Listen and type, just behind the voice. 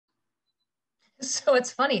So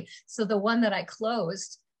it's funny. So the one that I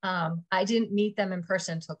closed, I didn't meet them in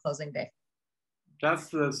person until closing day. That's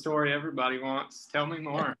the story everybody wants. Tell me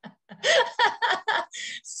more.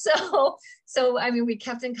 so so I mean, we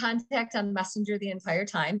kept in contact on Messenger the entire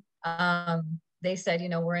time. They said,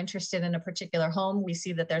 we're interested in a particular home. We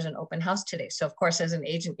see that there's an open house today. So of course, as an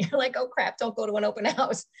agent, you're like, oh crap, don't go to an open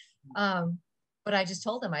house. But I just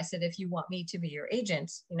told them, I said, if you want me to be your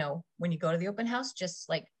agent, when you go to the open house, just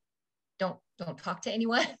like don't talk to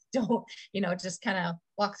anyone. Don't, just kind of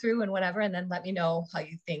walk through and whatever, and then let me know how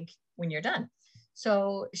you think when you're done.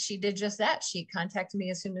 So she did just that. She contacted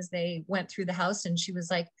me as soon as they went through the house, and she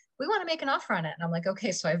was like, we want to make an offer on it. And I'm like,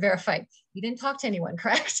 okay. So I verified you didn't talk to anyone,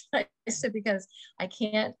 correct? I said, because I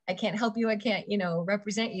can't help you. I can't,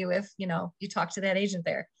 represent you if, you talk to that agent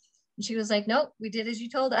there. And she was like, nope, we did as you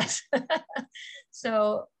told us.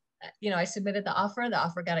 So, I submitted the offer. The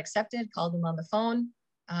offer got accepted, called them on the phone,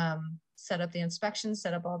 set up the inspection,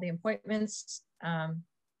 set up all the appointments.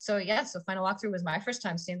 So final walkthrough was my first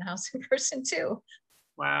time seeing the house in person too.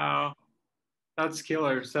 Wow. That's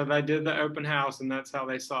killer. So they did the open house and that's how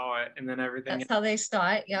they saw it. And then everything. That's how they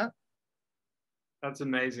saw it. Yep. That's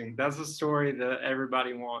amazing. That's a story that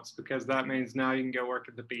everybody wants because that means now you can go work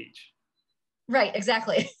at the beach. Right.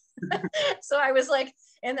 Exactly. So I was like,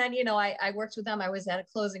 and then, I worked with them. I was at a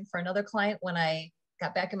closing for another client when I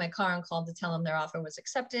got back in my car and called to tell them their offer was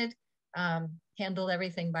accepted. Handled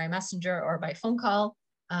everything by messenger or by phone call,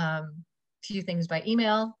 few things by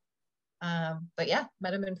email. But yeah,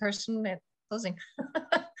 met him in person at closing.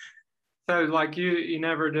 So like you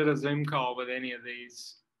never did a Zoom call with any of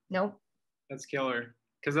these? Nope. That's killer.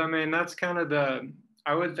 Because I mean, that's kind of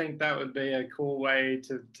I would think that would be a cool way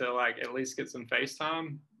to like at least get some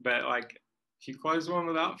FaceTime. But like if you close one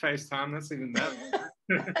without FaceTime, that's even better.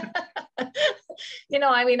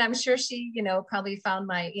 I mean, I'm sure she, probably found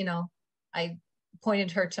my, I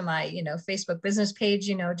pointed her to my, Facebook business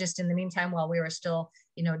page, just in the meantime while we were still,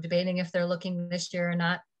 debating if they're looking this year or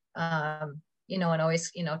not. And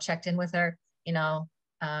always, checked in with her, even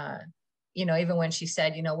when she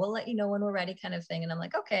said, we'll let you know when we're ready kind of thing. And I'm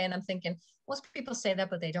like, okay. And I'm thinking most people say that,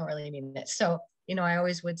 but they don't really mean it. So, I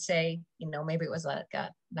always would say, maybe it was like a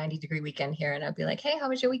 90-degree weekend here. And I'd be like, hey, how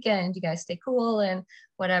was your weekend? You guys stay cool and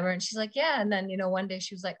whatever. And she's like, yeah. And then, one day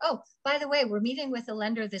she was like, oh, by the way, we're meeting with a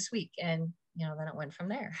lender this week. And, then it went from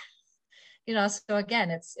there. So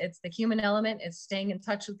again, it's the human element. It's staying in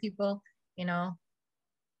touch with people,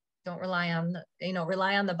 don't rely on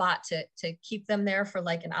rely on the bot to keep them there for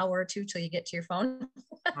like an hour or two till you get to your phone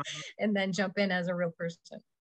and then jump in as a real person.